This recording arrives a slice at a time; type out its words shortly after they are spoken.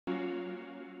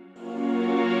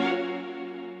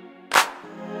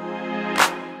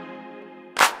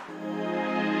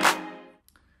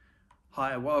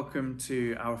Hi, welcome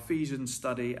to our Ephesians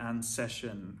study and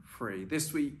session 3.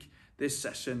 This week, this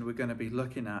session, we're going to be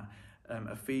looking at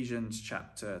Ephesians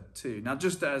chapter 2. Now,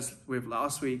 just as with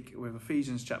last week with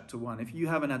Ephesians chapter 1, if you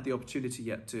haven't had the opportunity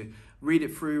yet to read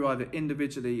it through either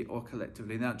individually or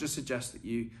collectively, now just suggest that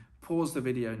you pause the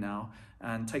video now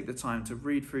and take the time to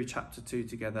read through chapter 2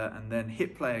 together and then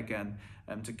hit play again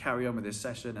to carry on with this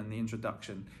session and the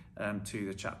introduction to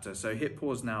the chapter. So hit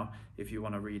pause now if you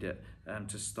want to read it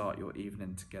to start your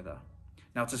evening together.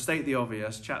 Now, to state the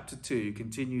obvious, chapter 2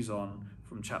 continues on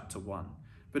from chapter 1,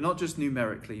 but not just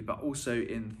numerically, but also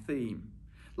in theme.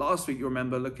 Last week, you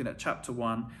remember looking at chapter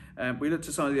 1, we looked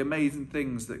at some of the amazing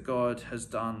things that God has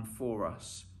done for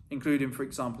us, including, for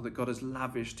example, that God has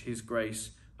lavished his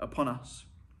grace upon us.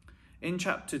 In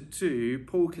chapter 2,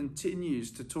 Paul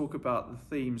continues to talk about the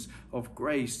themes of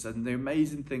grace and the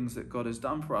amazing things that God has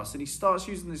done for us. And he starts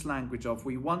using this language of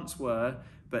we once were,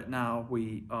 but now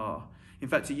we are. In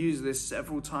fact, he uses this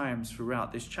several times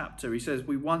throughout this chapter. He says,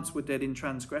 we once were dead in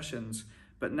transgressions,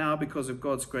 but now because of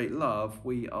God's great love,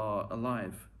 we are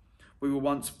alive. We were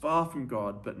once far from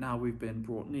God, but now we've been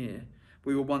brought near.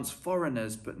 We were once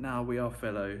foreigners, but now we are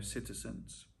fellow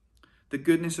citizens. The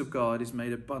goodness of God is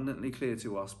made abundantly clear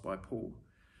to us by Paul.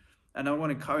 And I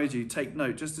want to encourage you, take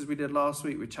note, just as we did last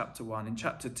week with chapter 1, in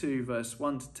chapter 2, verse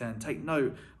 1 to 10, take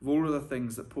note of all of the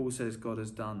things that Paul says God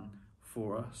has done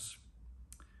for us.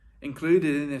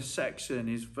 Included in this section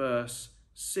is verse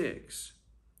 6.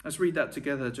 Let's read that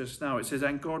together just now. It says,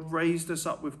 and God raised us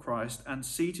up with Christ and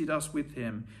seated us with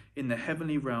him in the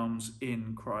heavenly realms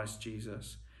in Christ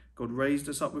Jesus. God raised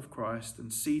us up with Christ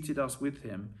and seated us with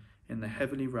him in the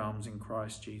heavenly realms in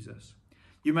Christ Jesus.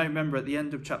 You may remember at the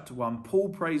end of chapter 1, Paul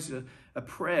prays a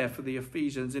prayer for the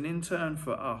Ephesians and in turn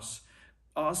for us,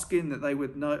 asking God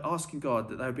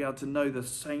that they would be able to know the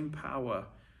same power,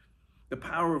 the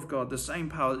power of God, the same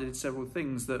power that did several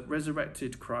things, that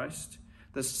resurrected Christ,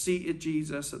 that seated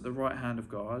Jesus at the right hand of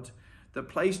God, that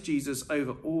placed Jesus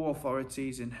over all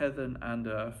authorities in heaven and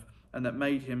earth, and that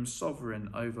made him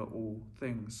sovereign over all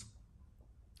things.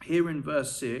 Here in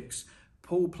verse 6,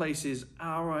 Paul places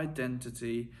our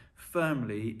identity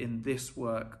firmly in this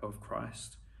work of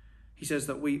Christ. He says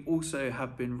that we also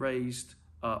have been raised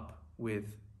up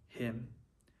with him.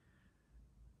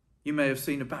 You may have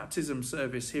seen a baptism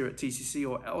service here at TCC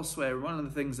or elsewhere. One of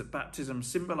the things that baptism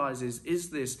symbolizes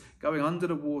is this going under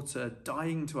the water,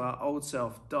 dying to our old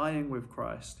self, dying with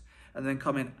Christ, and then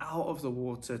coming out of the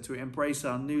water to embrace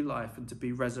our new life and to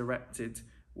be resurrected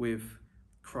with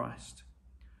Christ.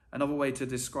 Another way to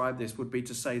describe this would be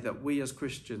to say that we as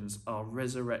Christians are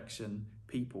resurrection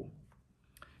people.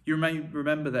 You may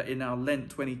remember that in our Lent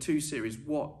 22 series,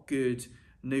 What Good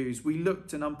News, we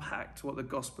looked and unpacked what the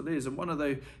gospel is. And one of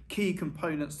the key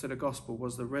components to the gospel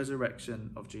was the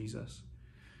resurrection of Jesus.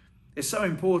 It's so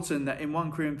important that in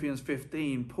 1 Corinthians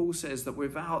 15, Paul says that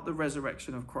without the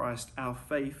resurrection of Christ, our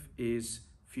faith is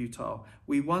futile.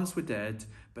 We once were dead,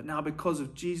 but now because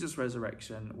of Jesus'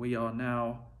 resurrection, we are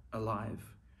now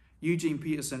alive. Eugene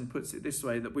Peterson puts it this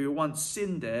way, that we were once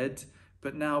sin dead,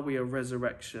 but now we are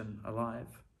resurrection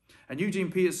alive. And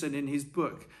Eugene Peterson, in his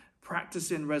book,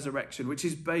 Practicing Resurrection, which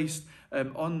is based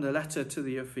on the letter to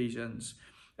the Ephesians,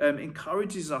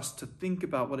 encourages us to think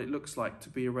about what it looks like to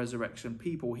be a resurrection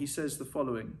people. He says the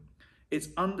following: it's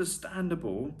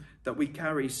understandable that we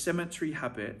carry cemetery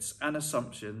habits and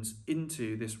assumptions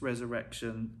into this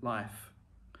resurrection life.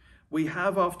 We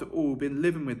have, after all, been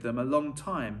living with them a long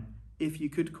time, if you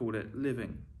could call it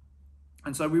living.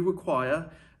 And so we require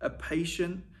a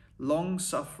patient,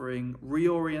 long-suffering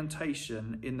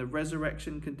reorientation in the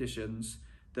resurrection conditions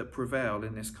that prevail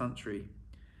in this country,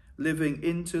 living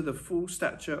into the full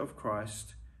stature of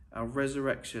Christ, our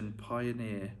resurrection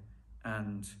pioneer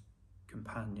and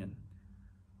companion.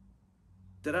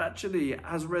 That actually,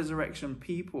 as resurrection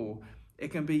people, it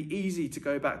can be easy to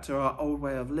go back to our old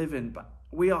way of living, but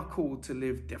we are called to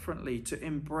live differently, to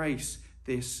embrace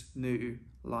this new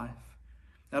life.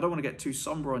 Now, I don't want to get too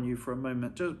somber on you for a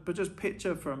moment, but just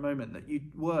picture for a moment that you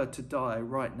were to die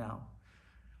right now.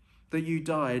 That you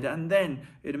died, and then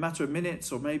in a matter of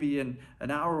minutes or maybe in an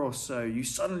hour or so, you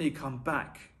suddenly come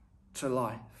back to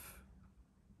life.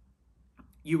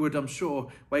 You would, I'm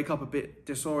sure, wake up a bit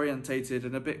disorientated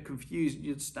and a bit confused.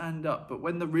 You'd stand up, but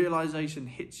when the realization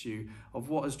hits you of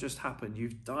what has just happened,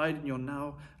 you've died and you're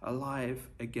now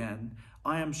alive again,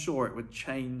 I am sure it would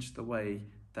change the way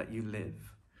that you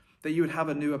live. That you would have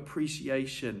a new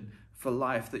appreciation for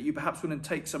life, that you perhaps wouldn't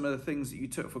take some of the things that you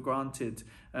took for granted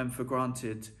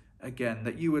again,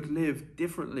 that you would live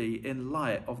differently in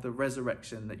light of the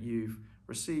resurrection that you've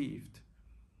received.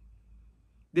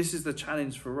 This is the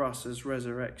challenge for us as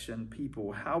resurrection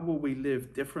people. How will we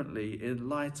live differently in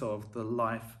light of the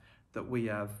life that we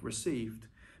have received?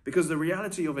 Because the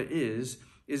reality of it is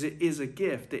it is a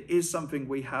gift. It is something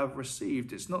we have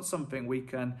received. It's not something we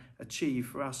can achieve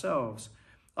for ourselves.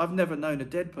 I've never known a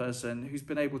dead person who's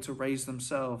been able to raise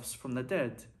themselves from the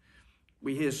dead.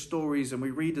 We hear stories and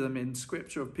we read them in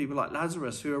scripture of people like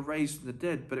Lazarus who are raised from the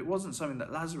dead, but it wasn't something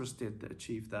that Lazarus did that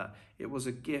achieved that. It was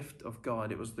a gift of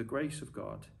God. It was the grace of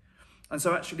God. And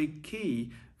so actually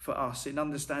key for us in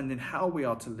understanding how we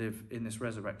are to live in this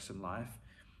resurrection life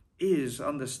is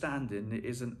understanding it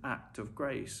is an act of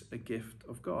grace, a gift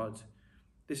of God.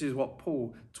 This is what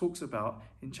Paul talks about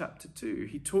in chapter 2.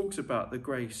 He talks about the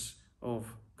grace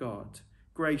of God.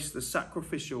 Grace, the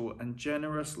sacrificial and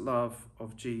generous love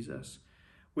of Jesus,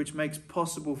 which makes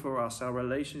possible for us our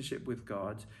relationship with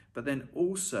God, but then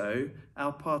also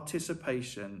our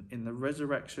participation in the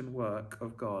resurrection work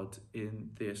of God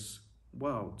in this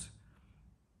world.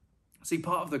 See,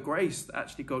 part of the grace that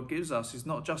actually God gives us is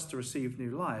not just to receive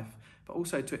new life, but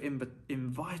also to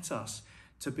invite us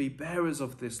to be bearers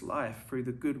of this life through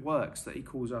the good works that he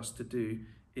calls us to do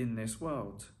in this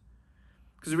world.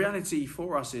 Because the reality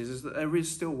for us is that there is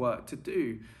still work to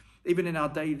do. Even in our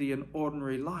daily and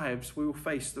ordinary lives, we will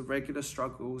face the regular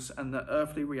struggles and the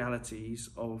earthly realities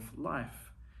of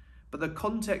life. But the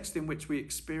context in which we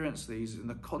experience these and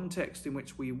the context in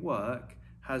which we work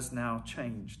has now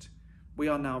changed. We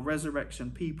are now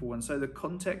resurrection people, and so the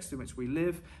context in which we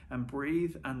live and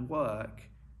breathe and work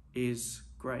is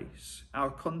grace.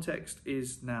 Our context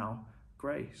is now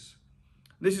grace.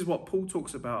 This is what Paul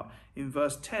talks about in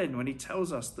verse 10 when he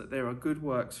tells us that there are good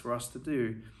works for us to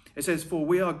do. It says, "For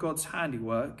we are God's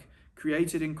handiwork,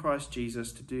 created in Christ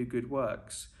Jesus to do good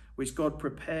works, which God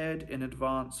prepared in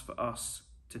advance for us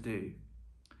to do."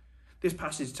 This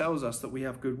passage tells us that we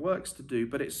have good works to do,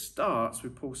 but it starts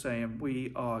with Paul saying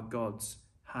we are God's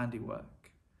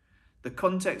handiwork. The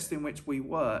context in which we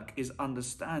work is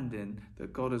understanding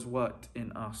that God has worked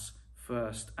in us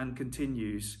first and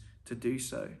continues to do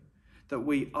so. That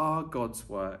we are God's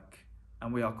work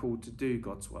and we are called to do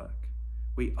God's work.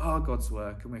 We are God's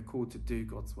work and we're called to do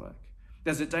God's work.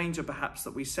 There's a danger perhaps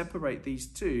that we separate these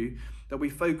two, that we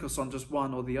focus on just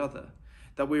one or the other.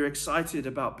 That we're excited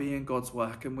about being God's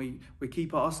work and we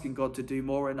keep asking God to do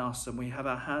more in us and we have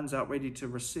our hands out ready to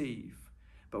receive,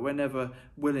 but we're never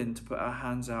willing to put our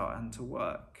hands out and to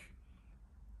work.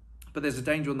 But there's a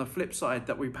danger on the flip side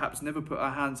that we perhaps never put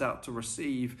our hands out to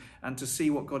receive and to see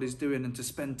what God is doing and to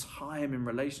spend time in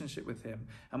relationship with him.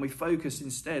 And we focus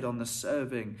instead on the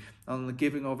serving, on the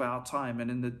giving of our time and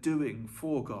in the doing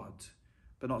for God,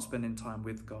 but not spending time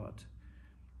with God.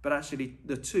 But actually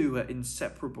the two are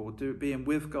inseparable, being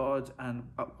with God and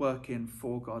working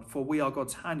for God. For we are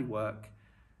God's handiwork,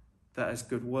 that is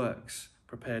good works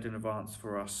prepared in advance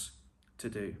for us to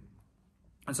do.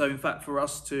 And so in fact, for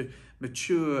us to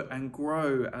mature and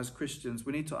grow as Christians,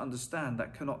 we need to understand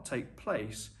that cannot take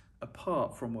place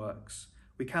apart from works.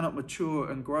 We cannot mature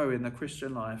and grow in the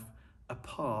Christian life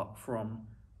apart from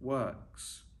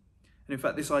works. And in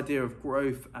fact, this idea of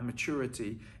growth and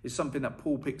maturity is something that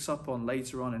Paul picks up on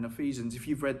later on in Ephesians. If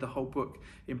you've read the whole book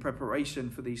in preparation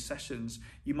for these sessions,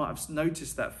 you might have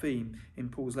noticed that theme in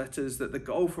Paul's letters, that the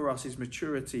goal for us is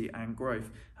maturity and growth.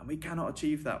 And we cannot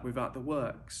achieve that without the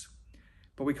works.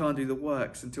 But we can't do the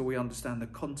works until we understand the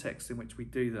context in which we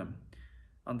do them.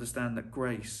 Understand that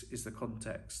grace is the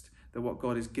context, that what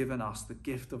God has given us, the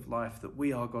gift of life, that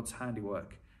we are God's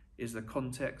handiwork, is the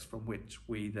context from which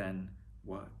we then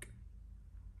work.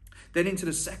 Then into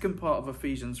the second part of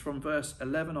Ephesians, from verse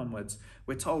 11 onwards,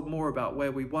 we're told more about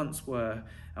where we once were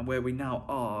and where we now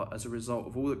are as a result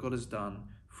of all that God has done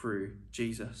through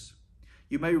Jesus.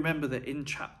 You may remember that in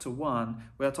chapter 1,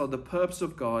 we are told the purpose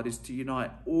of God is to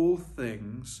unite all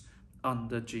things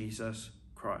under Jesus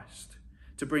Christ,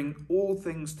 to bring all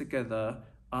things together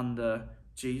under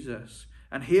Jesus.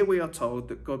 And here we are told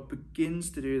that God begins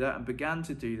to do that and began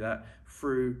to do that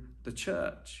through the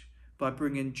church, by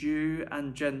bringing Jew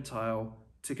and Gentile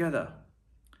together.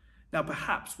 Now,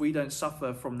 perhaps we don't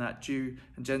suffer from that Jew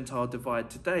and Gentile divide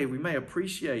today. We may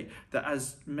appreciate that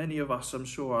as many of us, I'm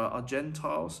sure, are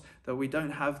Gentiles, that we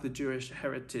don't have the Jewish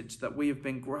heritage, that we have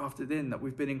been grafted in, that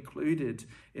we've been included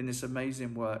in this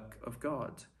amazing work of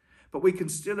God. But we can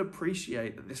still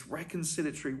appreciate that this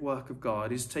reconciliatory work of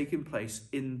God is taking place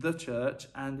in the church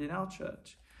and in our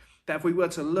church. That if we were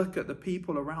to look at the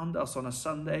people around us on a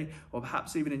Sunday, or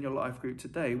perhaps even in your life group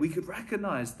today, we could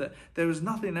recognize that there is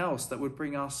nothing else that would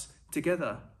bring us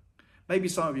together. Maybe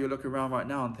some of you are looking around right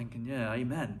now and thinking, yeah,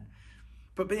 amen.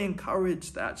 But be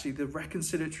encouraged that actually the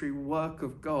reconciliatory work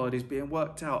of God is being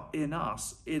worked out in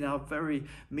us, in our very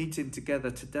meeting together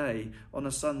today, on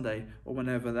a Sunday, or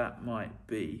whenever that might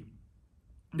be.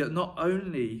 That not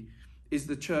only is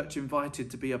the church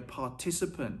invited to be a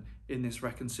participant in this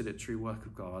reconciliatory work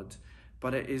of God,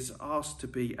 but it is asked to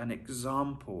be an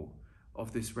example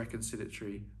of this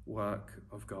reconciliatory work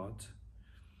of God.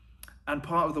 And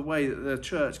part of the way that the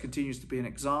church continues to be an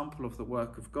example of the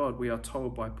work of God, we are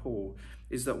told by Paul,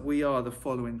 is that we are the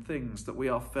following things: that we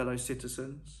are fellow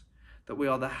citizens, that we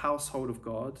are the household of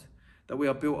God, that we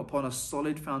are built upon a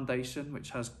solid foundation which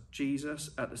has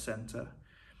Jesus at the centre,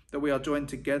 that we are joined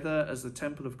together as the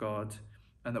temple of God,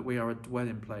 and that we are a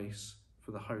dwelling place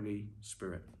for the Holy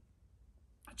Spirit.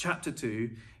 Chapter 2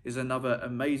 is another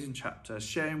amazing chapter,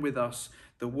 sharing with us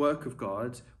the work of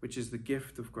God, which is the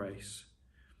gift of grace,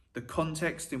 the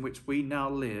context in which we now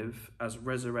live as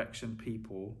resurrection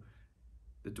people,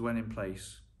 the dwelling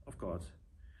place of God.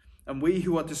 And we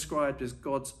who are described as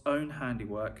God's own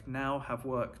handiwork now have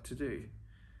work to do.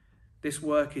 This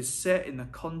work is set in the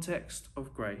context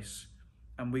of grace,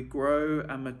 and we grow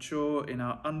and mature in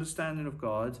our understanding of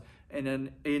God,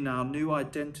 in our new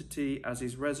identity as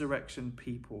his resurrection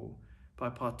people, by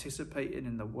participating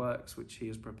in the works which he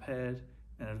has prepared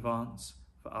in advance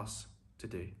for us to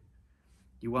do.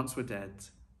 You once were dead,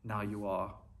 now you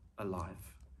are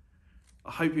alive.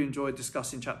 I hope you enjoyed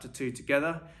discussing chapter 2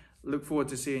 together. Look forward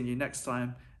to seeing you next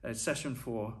time at session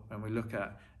 4 when we look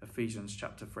at Ephesians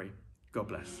chapter 3. God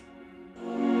bless.